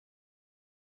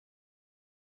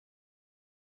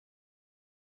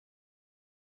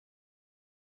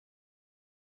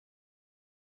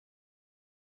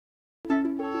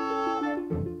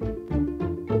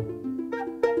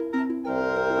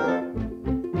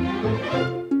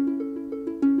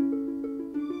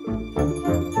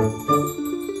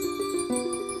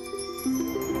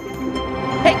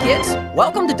kids.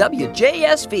 Welcome to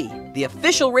WJSV, the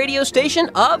official radio station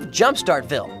of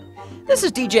JumpStartville. This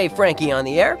is DJ Frankie on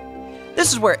the air.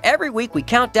 This is where every week we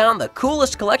count down the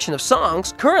coolest collection of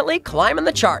songs currently climbing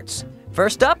the charts.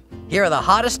 First up, here are the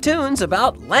hottest tunes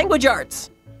about language arts.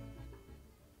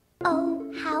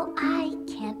 Oh, how I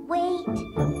can't wait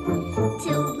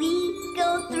till we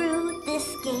go through this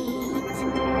gate.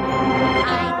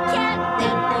 I can't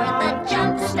wait for the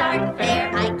JumpStart fair.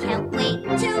 I can't wait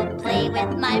to play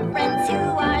with my friends who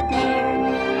are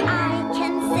there. I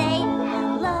can say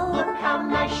hello. Look how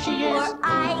nice she is. Or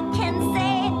I can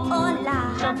say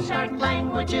hola. JumpStart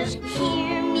Languages.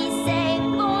 Hear me say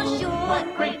bonjour.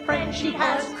 What great friends she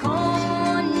has.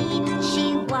 Konnichiwa.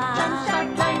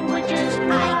 JumpStart Languages. I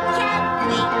can't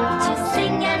wait to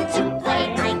sing and to play.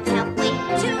 I can't wait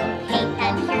to paint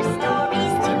and hear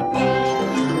stories today.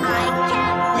 I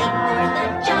can't wait for the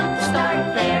JumpStart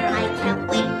fair. I can't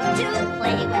wait to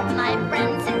play with my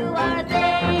friends who are there.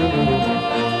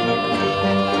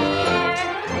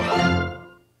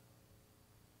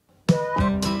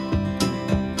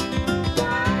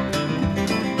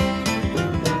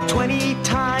 20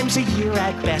 times a year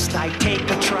at best, I take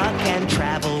a truck and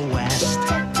travel west.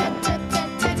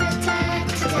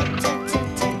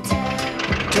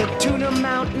 To Tuna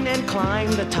Mountain and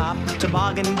climb the top,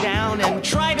 toboggan down and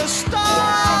try to stop.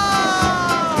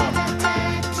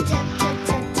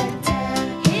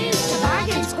 His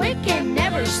toboggan's quick and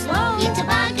never slow. He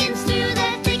toboggans through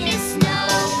the thickest snow.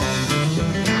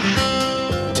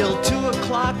 Till 2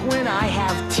 o'clock when I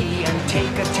have tea and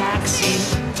take a taxi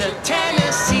to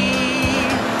Tennessee.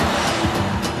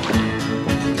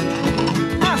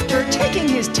 After taking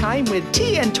his time with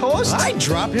tea and toast, I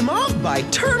drop him off by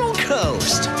Turtle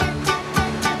Coast.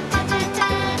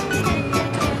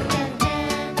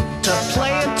 To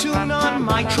play a tune on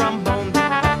my trombone,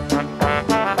 then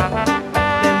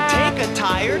take a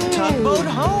tired tugboat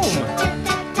home.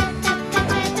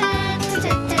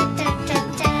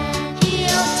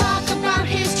 He'll talk about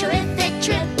his terrific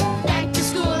trip back to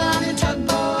school on a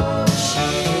tugboat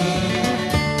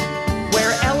ship.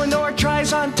 Where Eleanor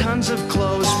tries on tons of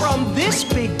clothes from this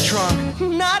big trunk,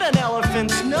 not an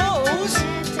elephant's nose.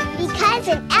 Because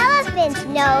an elephant's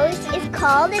nose is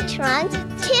called a trunk,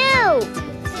 too.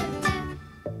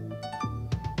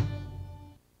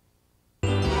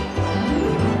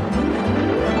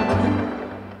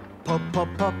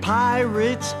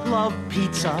 Pirates love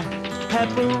pizza,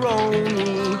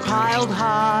 pepperoni piled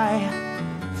high.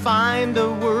 Find a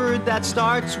word that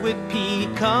starts with P,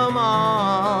 come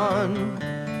on,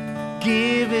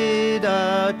 give it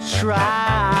a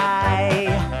try.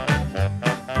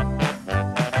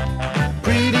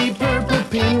 Pretty purple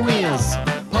pinwheels,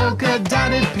 polka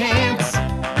dotted pants.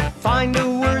 Find a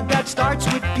word that starts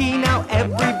with P, now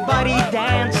everybody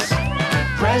dance.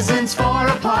 Presents for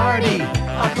a party,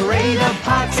 a parade of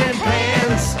pots and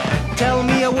pans. Tell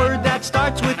me a word that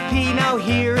starts with P, now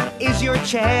here is your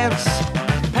chance.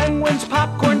 Penguins,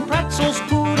 popcorn, pretzels,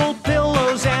 poodle,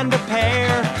 pillows, and a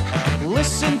pear.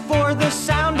 Listen for the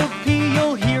sound of P,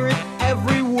 you'll hear it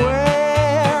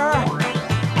everywhere.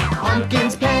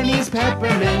 Pumpkins, pennies,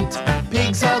 peppermint,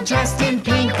 pigs all dressed in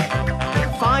pink.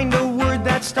 Find a word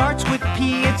that starts with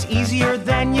P, it's easier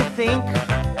than you think.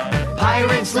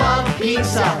 Pirates love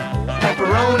pizza,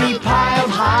 pepperoni piled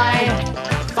high.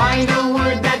 Find a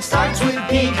word that starts with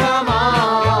P, come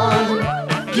on,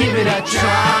 give it a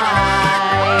try.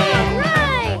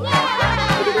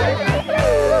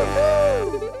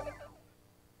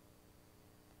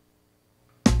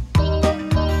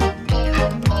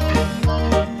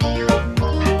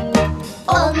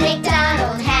 Old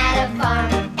MacDonald had a farm,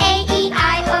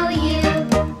 A-E-I-O-U,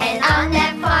 and on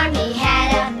that farm he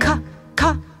had a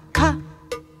Cow.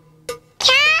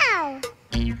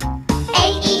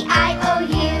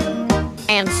 A-E-I-O-U.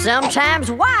 And sometimes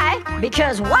Y,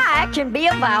 because Y can be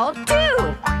a vowel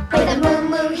too. With a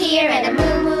moo-moo here and a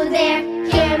moo-moo there,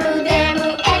 here a moo, there a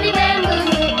moo, everywhere a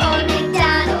moo-moo. Old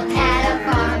MacDonald had a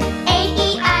farm,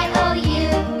 A-E-I-O-U.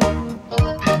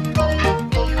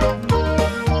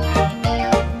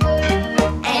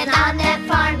 And on that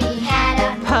farm he had a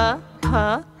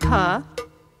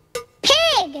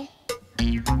Pig.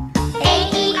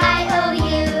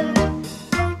 A-E-I-O-U.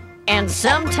 And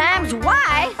sometimes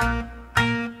Y,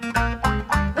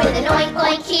 With an oink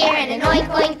oink here and an oink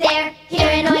oink there, here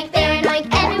an oink, there an oink,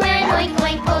 everywhere an oink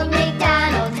oink. Old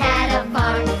MacDonald had a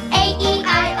farm,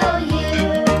 A-E-I-O-U.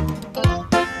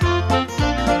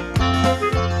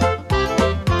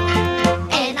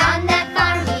 And on that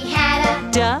farm he had a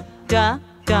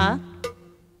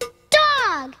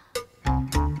Dog.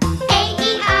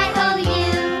 A-E-I-O-U.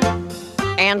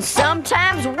 and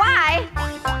sometimes Y,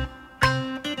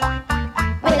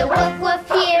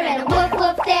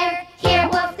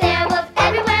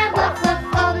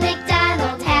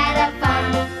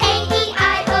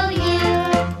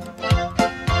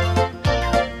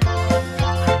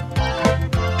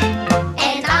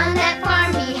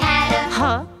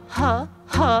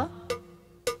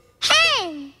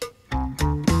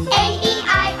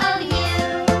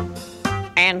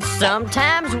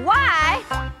 sometimes why.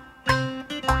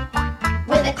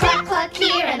 With a cluck cluck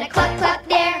here and a cluck cluck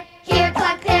there, here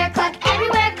cluck, there cluck,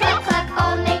 everywhere cluck cluck.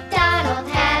 Old MacDonald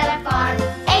had a farm,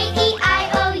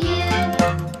 A-E-I-O-U.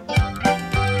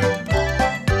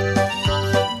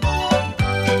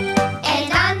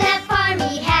 And on that farm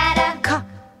he had a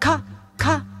Cat.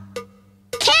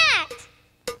 cat,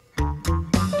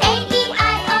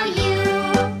 A-E-I-O-U.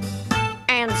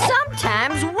 And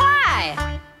sometimes why.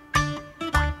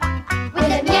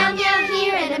 With a meow meow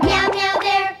here and a meow meow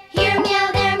there, here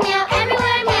meow, there meow,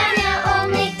 everywhere meow meow.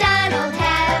 Old MacDonald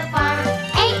had a farm,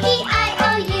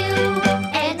 A-E-I-O-U.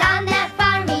 And on that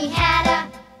farm he had a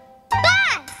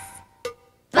bus.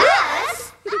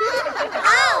 Bus?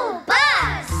 Oh,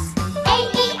 bus.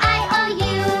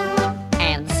 A-E-I-O-U.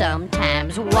 And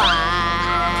sometimes why.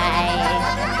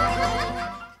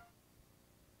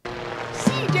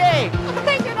 CJ,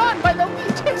 hanging on by the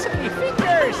wee tips of your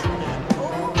fingers.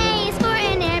 A is for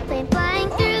an airplane flying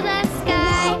through the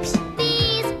sky. B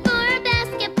is for a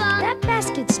basketball. That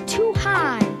basket's too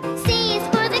high. C is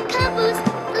for the caboose,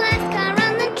 the last car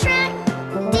on the track.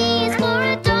 D is for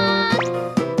a dog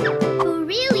who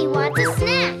really wants a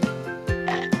snack.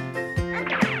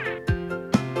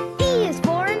 E is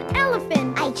for an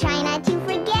elephant. I try not to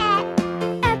forget.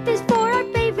 F is for our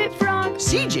favorite frog.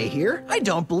 CJ here. I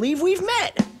don't believe we've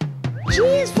met. G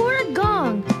is for a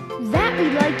gong. That we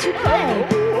like to play.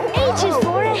 H is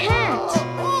for a hat.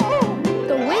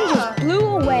 The wind just blew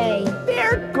away.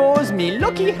 There goes me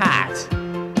lucky hat.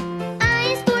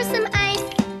 I is for some ice,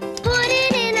 put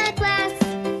it in a glass.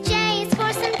 J is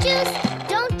for some juice,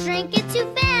 don't drink it too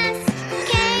fast.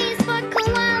 K is for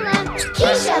koala, he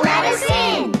shall let us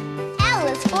in. L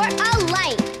is for a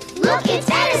light, look, it's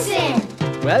Edison.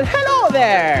 Well, hello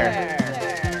there.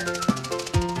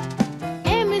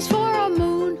 M is for a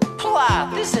moon. Plah,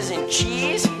 this isn't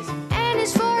cheese. N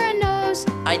is for a nose.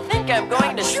 I think I'm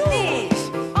going to sneeze.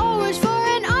 O is for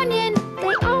an onion.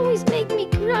 They always make me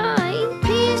cry. P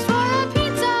is for a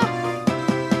pizza.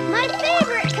 My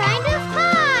favorite kind of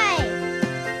pie.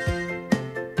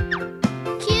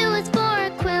 Q is for a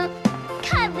quilt,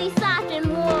 cuddly, soft, and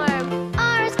warm.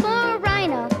 R is for a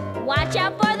rhino, watch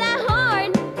out for the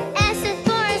horn. S is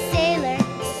for a sailor,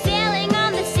 sailing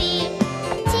on the sea.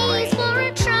 T is for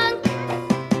a trunk.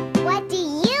 What do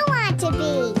you want to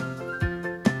be?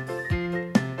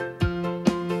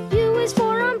 U is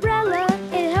for umbrella.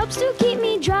 It helps to keep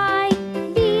me dry.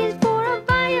 V is for a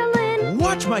violin.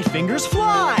 Watch my fingers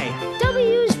fly.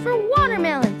 W is for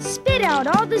watermelon. Spit out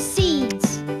all the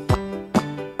seeds.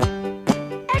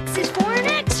 X is for an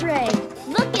X-ray.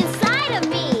 Look inside of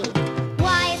me.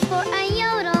 Y is for a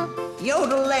yodel,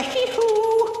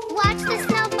 Yodel-a-hee-hoo. watch the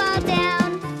snow fall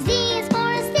down. Z is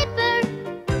for a zipper,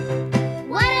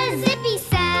 what a zippy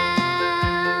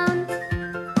sound.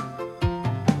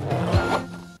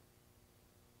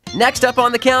 Next up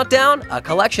on the countdown, a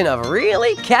collection of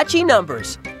really catchy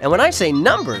numbers. And when I say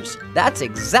numbers, that's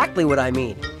exactly what I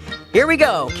mean. Here we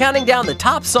go, counting down the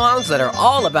top songs that are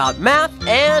all about math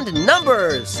and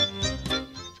numbers.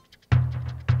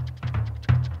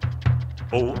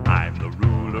 Oh, I'm the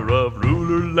ruler of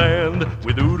ruler land,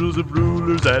 with oodles of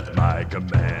rulers at my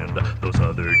command. Those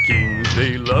other kings,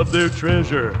 they love their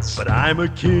treasure, but I'm a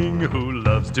king who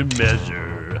loves to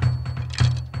measure.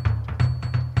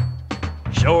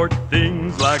 Short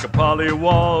things like a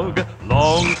pollywog,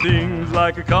 long things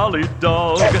like a collie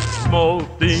dog, small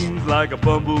things like a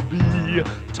bumblebee,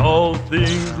 tall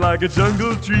things like a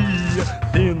jungle tree,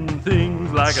 thin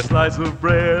things like a slice of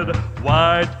bread,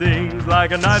 wide things like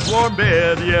a nice warm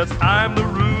bed. Yes, I'm the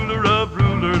ruler of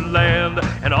ruler land,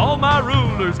 and all my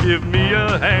rulers give me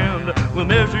a hand. We'll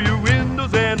measure your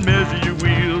windows and measure your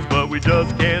wheels, but we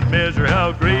just can't measure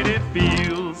how great it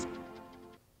feels.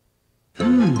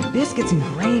 Biscuits and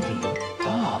gravy.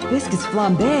 Oh, biscuits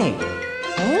flambé.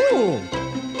 Oh!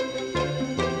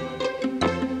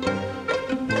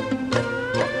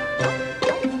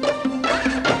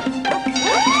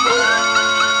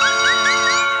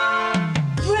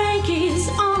 Frankie's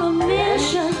on a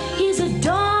mission. He's a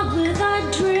dog with a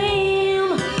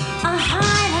dream. A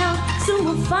hideout, so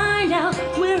we'll find out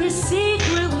where his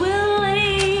secret will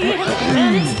lead.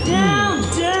 And it's down,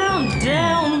 down,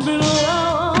 down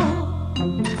below.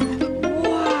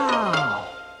 Wow!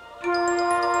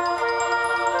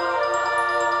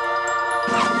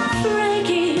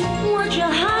 Frankie, what you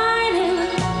hiding?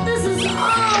 This is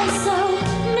all so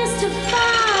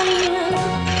mystifying.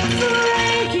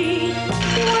 Frankie,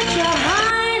 what you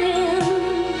hiding?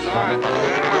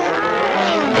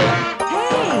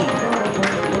 Hey!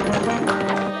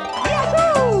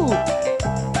 Yahoo!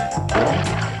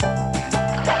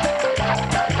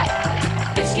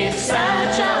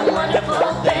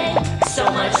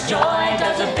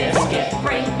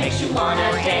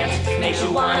 makes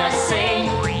you wanna sing.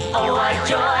 Oh, what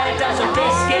joy does a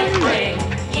biscuit bring?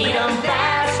 Eat 'em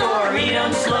fast or eat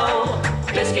 'em slow.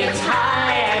 Biscuits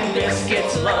high and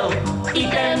biscuits low.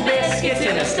 Eat them biscuits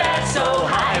in a stack so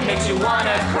high, makes you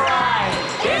wanna cry.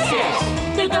 Biscuits,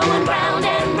 they're going round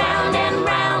and round and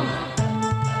round.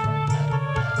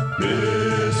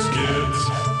 Biscuits,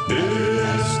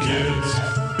 biscuits,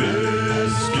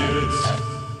 biscuits.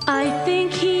 I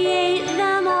think he ate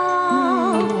them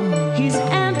all. He's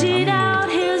emptied out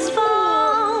his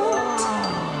vault.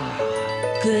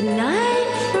 Good night,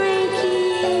 Frankie.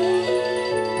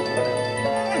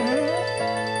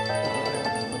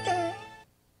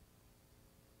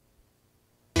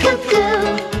 Cuckoo,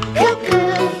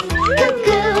 cuckoo,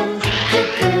 cuckoo,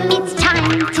 cuckoo. It's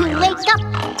time to wake up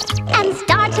and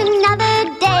start another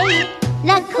day.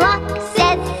 The clock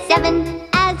says 7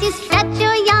 as you stretch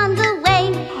your yawns away.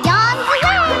 Yawns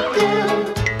away. Cuckoo,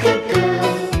 cuckoo,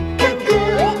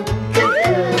 cuckoo,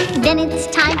 cuckoo. Then it's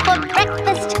time for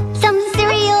breakfast, some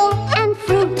cereal and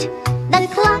fruit. The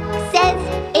clock says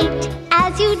 8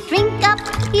 as you drink up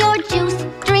your juice.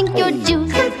 Drink your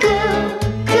juice. Cuckoo,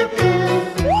 cuckoo,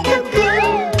 cuckoo,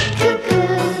 cuckoo.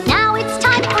 Now it's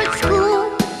time for school.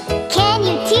 Can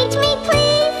you teach me,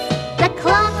 please? The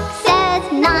clock says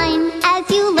 9 as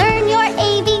you learn your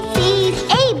ABCs.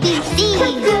 ABCs.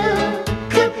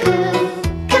 Cuckoo,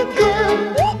 cuckoo,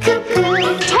 cuckoo, cuckoo.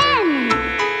 10,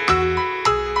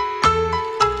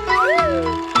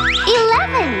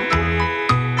 11.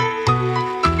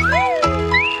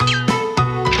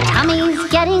 Tummy's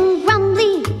getting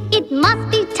grumbly. It must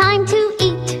be time to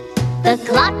eat. The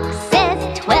clock says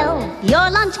 12. Your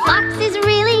lunchbox is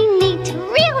really neat.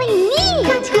 Really neat.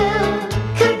 Cuckoo,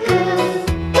 cuckoo,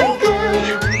 cuckoo,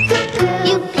 cuckoo.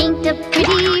 You paint a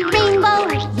pretty rainbow.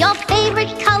 Your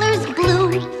favorite color's blue.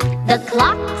 The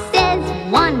clock says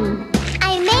 1.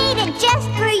 I made it just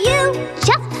for you.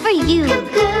 Just for you.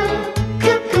 Cuckoo,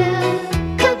 cuckoo,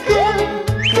 cuckoo,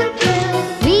 cuckoo.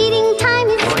 Reading time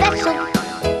is special.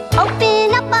 Open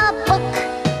up a book.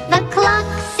 The clock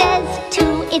says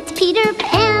 2. It's Peter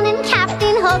Pan and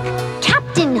Captain Hook.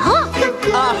 Captain Hook.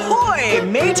 Ahoy,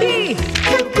 matey!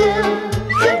 Cuckoo,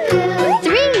 cuckoo.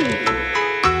 3,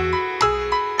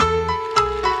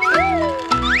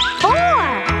 4.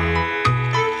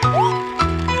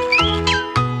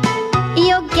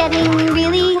 You're getting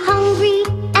really hungry,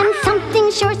 and something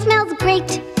sure smells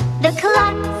great. The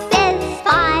clock says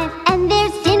 5, and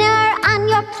there's dinner on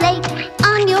your plate.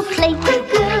 On your plate.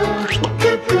 Cuckoo,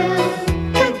 cuckoo,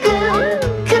 cuckoo,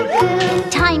 cuckoo.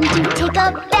 Time to take a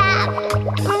bath.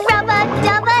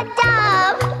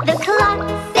 Rub-a-dub-a-dub. The clock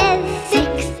says 6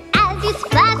 as you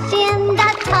splash in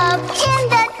the tub. In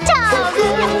the tub.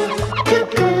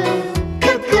 Cuckoo,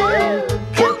 cuckoo,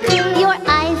 cuckoo. Your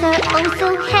eyes are oh so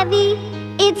heavy.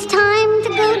 It's time to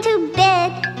go to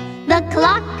bed. The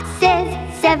clock says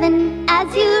 7 as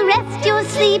you rest your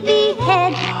sleepy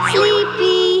head.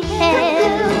 Sleepy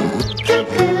head.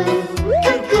 Cuckoo,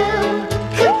 cuckoo,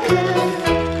 cuckoo.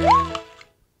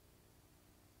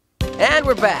 And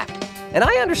we're back. And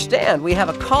I understand we have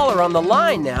a caller on the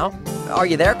line now. Are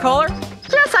you there, caller?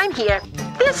 Yes, I'm here.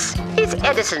 This is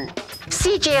Edison.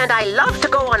 CJ and I love to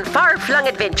go on far-flung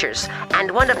adventures,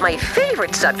 and one of my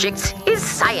favorite subjects is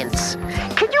science.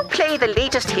 Can you play the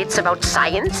latest hits about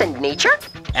science and nature?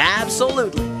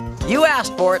 Absolutely. You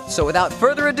asked for it, so without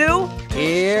further ado,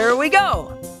 here we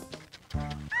go.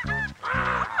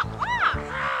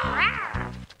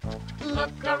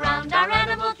 Look around our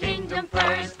animal kingdom,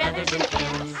 furs, feathers, and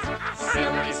fins.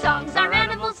 Silly songs our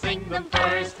animals sing them,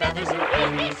 furs, feathers, and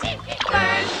fins.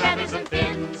 Furs, feathers, and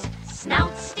fins.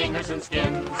 Snouts, stingers, and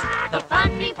skins. The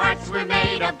funny parts we're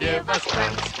made of give us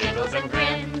grunts, giggles, and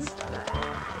grins.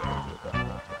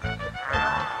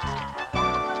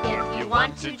 If you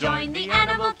want to join the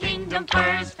animal kingdom,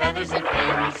 furs, feathers, and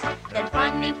fins, then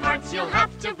funny parts you'll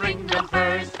have to bring them,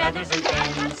 furs, feathers, and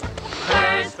fins.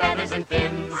 Furs, feathers, and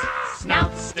fins.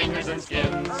 Snouts, stingers, and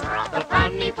skins. The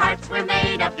funny parts we're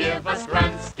made of give us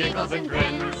grunts, giggles, and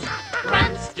grins.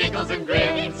 Grunts, giggles, and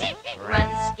grins.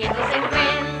 Grunts, giggles, and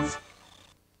grins.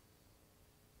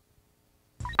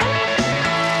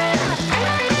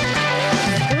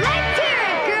 Let's hear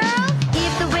it, girls!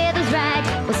 If the weather's right,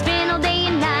 we'll spend all day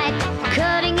and night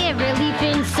cutting every leaf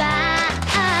inside.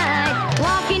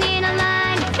 Walking in a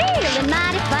line, feeling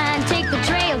mighty fine. Take the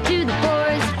trail to the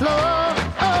forest floor.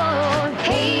 Oh,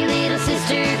 hey, little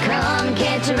sister, come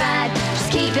catch a ride.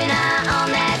 Just keep an eye on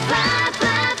that fly,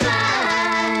 fly, fly.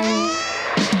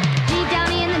 Deep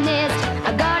down in the nest,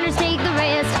 our gardeners take the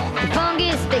rest. The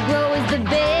fungus they grow is the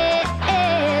best.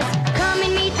 Come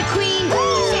and meet the queen.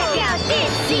 Check out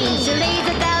this scene. She lays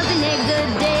 1,000 eggs a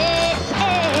day.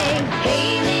 Hey,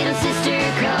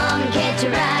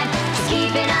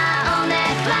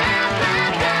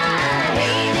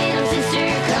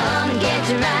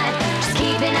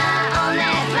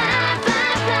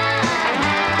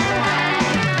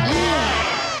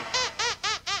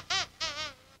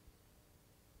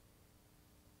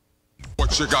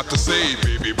 you got to say,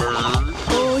 baby bird?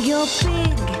 Oh, you're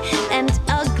big and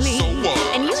ugly, So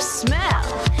what? and you smell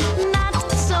not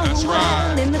so That's well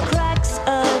right. in the cracks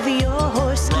of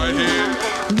your skin. Right here.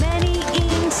 Many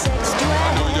insects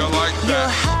dwell. know you like Your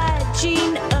that.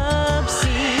 hygiene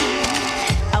obscene.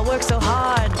 I work so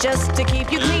hard just to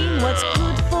keep you clean. What's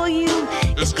good for you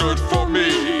It's good for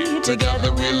me.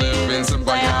 Together we live in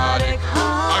symbiotic.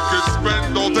 I could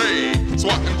spend all day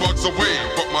swatting bugs away,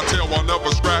 but my tail will never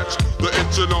scratch the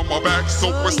itching on my back. So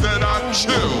instead I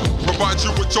chill, provide you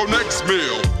with your next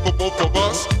meal. For both of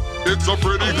us, it's a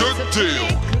pretty good deal.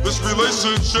 This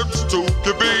relationship's too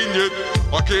convenient.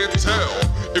 I can't tell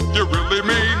if you really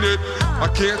mean it. I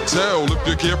can't tell if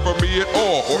you care for me at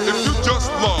all, or if you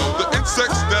just love the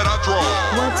insects that I draw.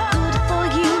 What's good for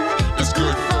you It's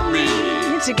good for me.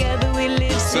 Together we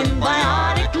live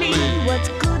symbiotically. What's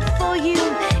good for you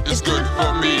It's good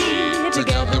for me.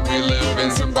 Together we live in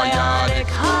symbiotic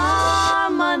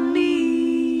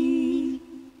harmony.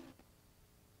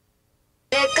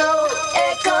 Echo,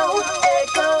 echo,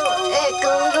 echo,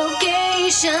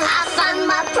 echolocation. I find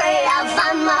my prey, I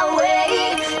find my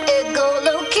way.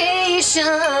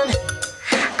 Echolocation.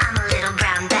 I'm a little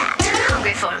brown bat,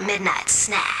 hungry for a midnight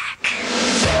snack.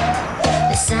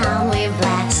 The sound wave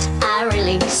blast, I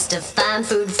release to find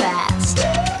food fast.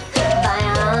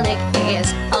 Bionic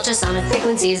ears, ultrasonic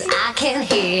frequencies I can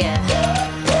hear.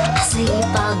 I sleep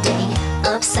all day,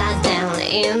 upside down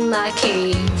in my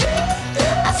cave.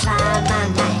 I fly by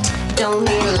night, don't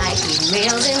need light,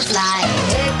 emails in flight.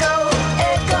 Echo,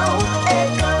 echo,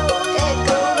 echo,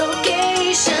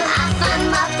 echolocation. I find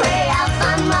my prey, I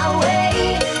find my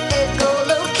way.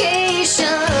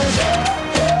 Echolocation.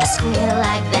 A squeal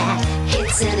like that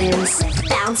hits an insect,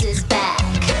 bounces back.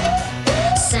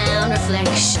 Sound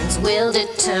reflections will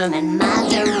determine my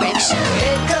direction.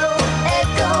 Echo,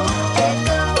 echo,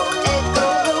 echo,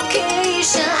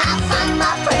 echolocation. I find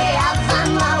my prey, I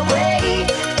find my way.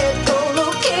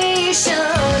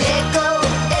 Echolocation. Echo,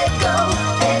 echo,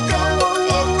 echo,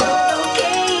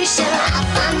 echolocation. I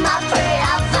find my prey, I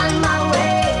find my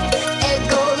way.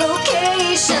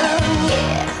 Echolocation.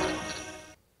 Yeah.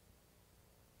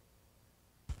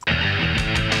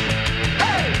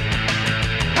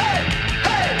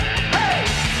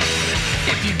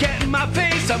 If you get in my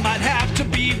face, I might have to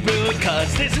be rude,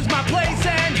 cause this is my place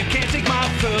and you can't take my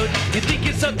food. You think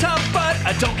you're so tough, but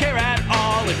I don't care at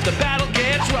all. If the battle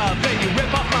gets rough and you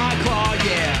rip off my claw,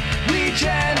 yeah.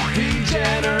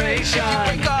 Regeneration. If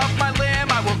you break off my limb,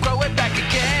 I will grow it back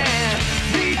again.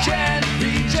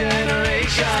 Regeneration.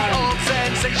 It's the old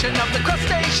sensation of the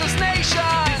crustaceous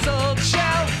nation. This old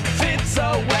shell fits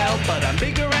so well, but I'm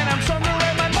bigger and I'm stronger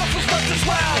and my muscles start to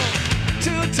swell.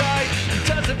 Too tight, it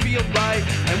doesn't feel right.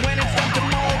 And when it's time to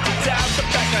mold, it's out the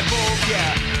back I mold,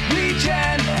 yeah.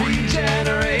 Regeneration.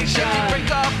 If you break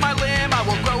off my limb, I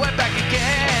will grow it back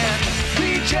again.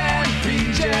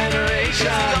 Regeneration.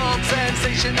 It's the old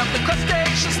sensation of the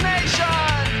crustaceous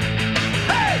nation.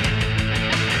 Hey!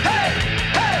 Hey!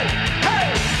 Hey! Hey!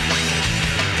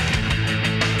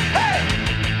 Hey!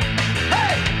 Hey!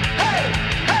 Hey!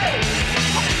 Hey!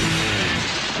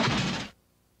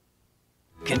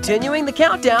 Continuing the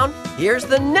countdown, here's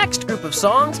the next group of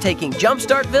songs taking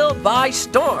JumpStartville by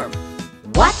storm.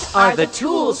 What are the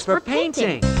tools for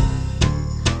painting?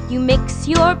 You mix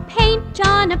your paint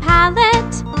on a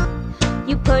palette.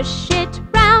 You push it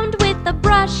round with a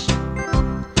brush.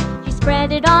 You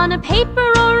spread it on a paper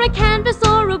or a canvas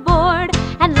or a board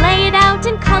and lay it out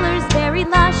in colors very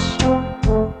lush.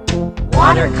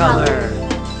 Watercolor,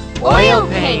 oil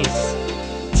paint,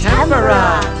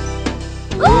 tempera.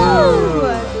 Ooh!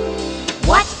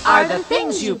 What are the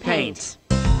things you paint?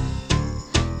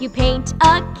 You paint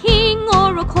a king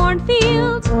or a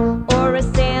cornfield or a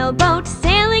sailboat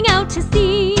sailing out to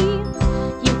sea.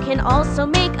 You can also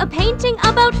make a painting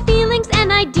about feelings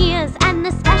and ideas and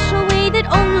the special way that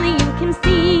only you can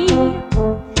see.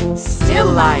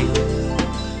 Still life,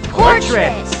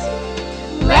 portrait,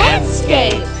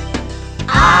 landscape.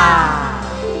 Ah!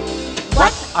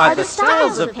 What are the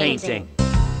styles of painting?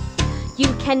 You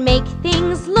can make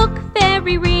things look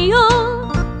very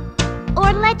real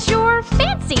or let your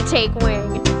fancy take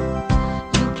wing.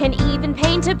 You can even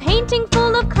paint a painting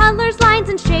full of colors, lines,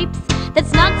 and shapes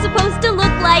that's not supposed to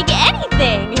look like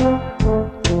anything.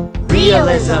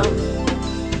 Realism,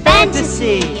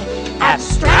 fantasy,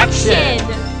 abstraction.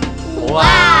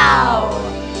 Wow!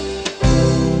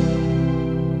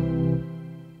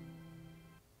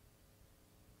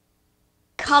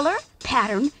 Color,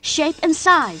 pattern, shape, and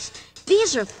size.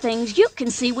 These are things you can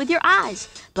see with your eyes.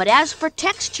 But as for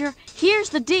texture, here's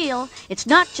the deal. It's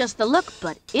not just the look,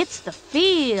 but it's the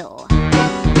feel.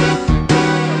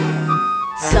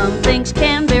 Some things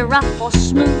can be rough or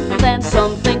smooth, and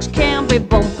some things can be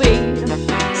bumpy.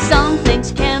 Some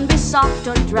things can be soft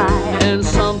or dry, and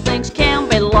some things can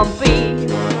be lumpy.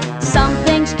 Some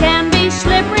things can be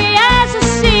slippery as a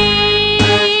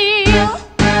seal.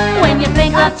 When you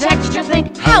think of texture,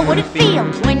 think, how would it feel?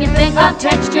 When you think of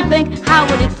texture, think, how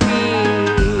would it feel?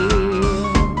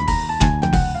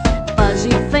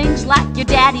 Fuzzy things like your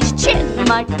daddy's chin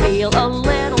might feel a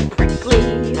little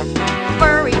prickly.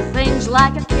 Furry things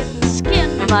like a kitten's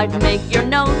skin might make your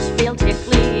nose feel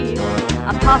tickly.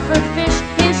 A puffer fish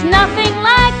is nothing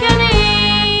like an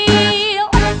eel.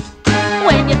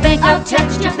 When you think of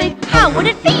texture, think, how would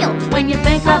it feel? When you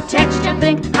think of texture,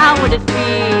 think, how would it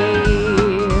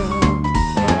feel?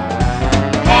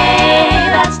 Hey,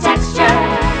 that's texture.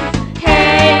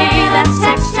 Hey, that's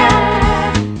texture.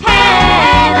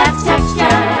 Hey, that's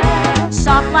texture.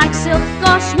 Soft like silk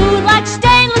or smooth like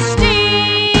stainless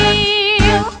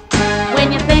steel.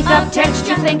 When you think of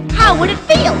texture, think, how would it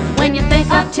feel? When you think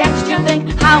of texture, think,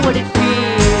 how would it feel?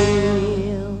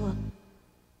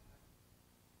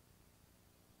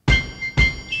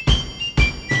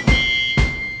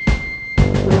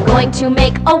 We're going to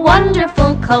make a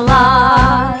wonderful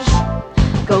collage.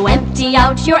 Go empty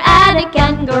out your attic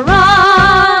and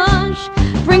garage.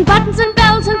 Bring buttons and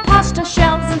bells and pasta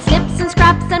shells and snips and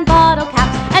scraps and bottle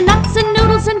caps and nuts and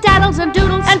noodles and daddles and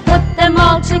doodles and put them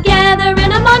all together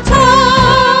in a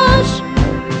montage.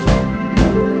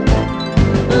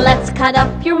 Let's cut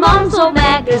up your mom's old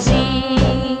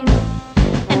magazine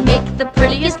and make the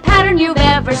prettiest pattern you've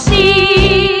ever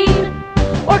seen.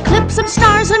 Or clip some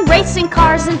stars and racing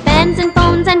cars and fans and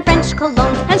phones and French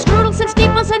colognes and strudels and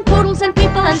steeples and poodles and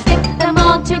people and stick them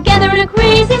all together in a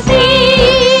crazy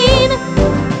scene.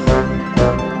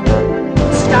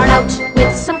 Start out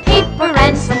with some paper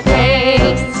and some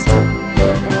paste,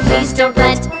 and please don't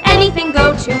let anything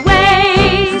go to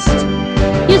waste.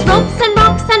 Use ropes and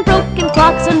rocks and broken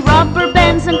clocks and rubber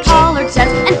bands and collared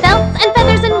sets and felts and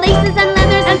feathers and laces and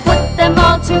leathers and put them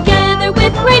all together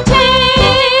with great taste.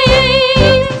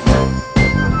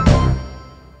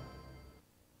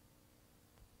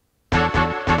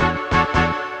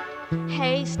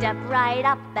 Hey, step right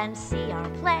up and see our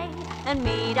play and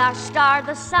meet our star,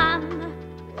 the sun.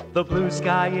 The blue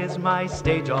sky is my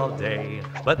stage all day,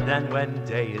 but then when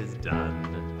day is done,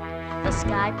 the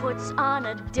sky puts on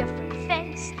a different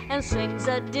face and sings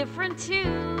a different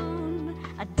tune.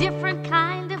 A different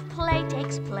kind of play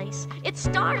takes place. It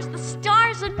stars the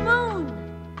stars and moon.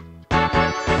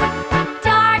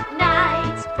 Dark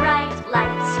nights, bright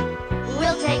lights,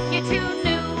 we'll take you to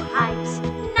new heights.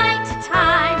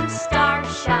 Nighttime stars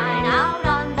shine out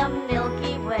on the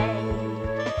Milky Way.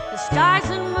 The stars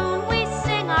and moon, we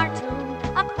sing our tune.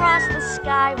 Across the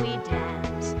sky we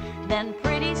dance. Then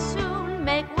pretty soon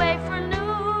make way for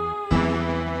noon.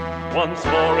 Once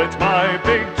more it's my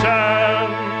big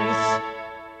chance.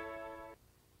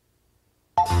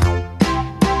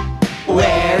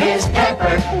 Where is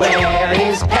Pepper? Where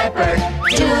is Pepper?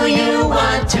 Do you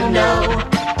want to know?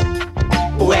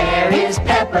 Where is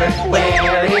Pepper?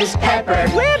 Where is Pepper?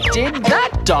 Where did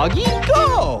that doggy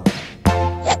go?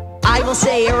 I will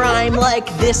say a rhyme like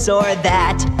this or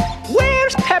that.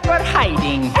 Where's Pepper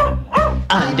hiding?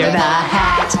 Under the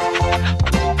hat.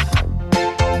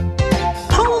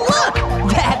 Oh, look!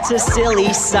 That's a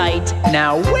silly sight.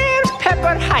 Now where's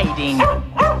Pepper hiding?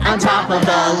 On top of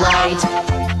the light.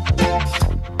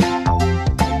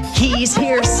 He's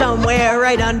here somewhere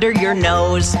right under your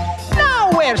nose.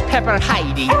 Now where's Pepper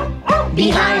hiding?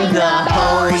 Behind the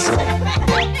hose.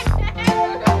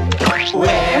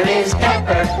 Where is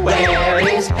Pepper? Where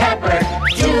is Pepper?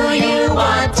 Do you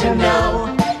want to know?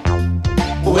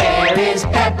 Where is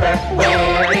Pepper?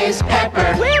 Where is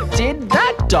Pepper? Where did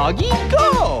that doggy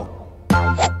go?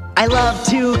 I love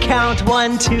to count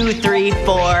 1, 2, 3,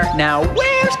 4. Now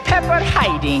where's Pepper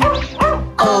hiding?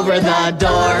 Over the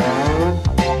door.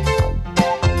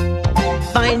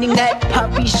 Finding that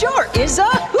puppy sure is a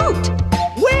hoot.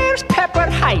 Where's Pepper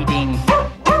hiding?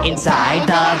 Inside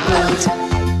the boot.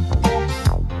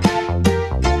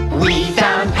 We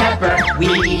found Pepper,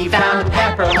 we found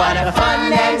Pepper, what a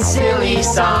fun and silly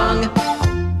song.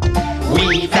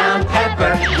 We found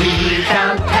Pepper, we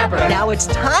found Pepper. Now it's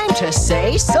time to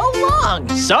say so long.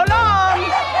 So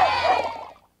long!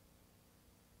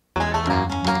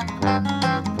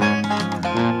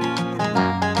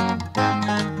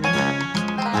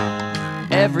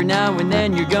 Every now and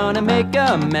then you're gonna make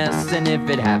a mess, and if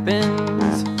it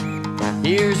happens,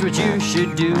 here's what you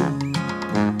should do.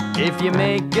 If you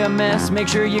make a mess, make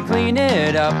sure you clean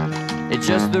it up. It's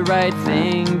just the right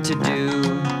thing to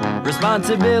do.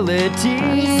 Responsibility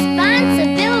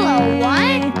Responsibility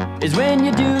what? is is when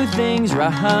you do things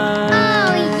right.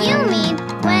 Oh, you mean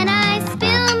when I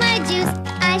spill my juice,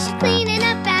 I should clean it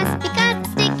up fast, because the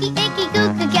sticky, icky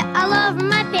goo could get all over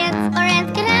my pants. Or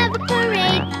ants could have a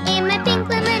parade in my pink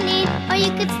lemonade. Or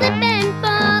you could slip and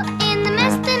fall in the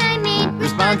mess that I made.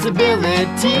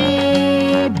 Responsibility,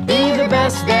 be the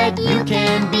best that you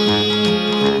can be.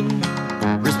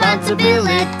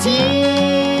 Responsibility,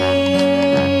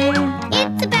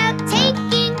 it's about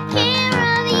taking care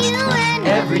of you and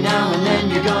every now and then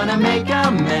you're gonna make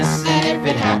a mess. And if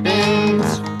it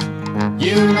happens,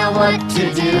 you know what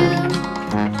to do.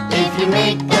 If you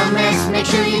make a mess, make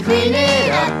sure you clean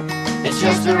it up. It's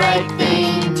just the right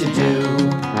thing to do.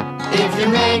 If you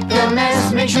make a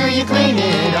mess, make sure you clean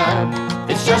it up.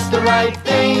 It's just the right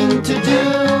thing to do.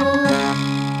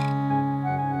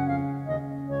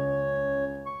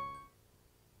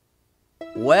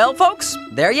 Well, folks,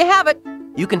 there you have it.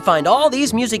 You can find all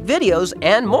these music videos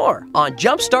and more on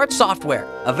JumpStart software,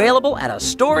 available at a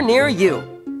store near you.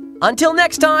 Until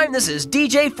next time, this is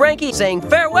DJ Frankie saying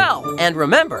farewell. And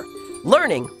remember,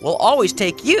 learning will always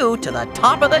take you to the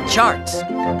top of the charts.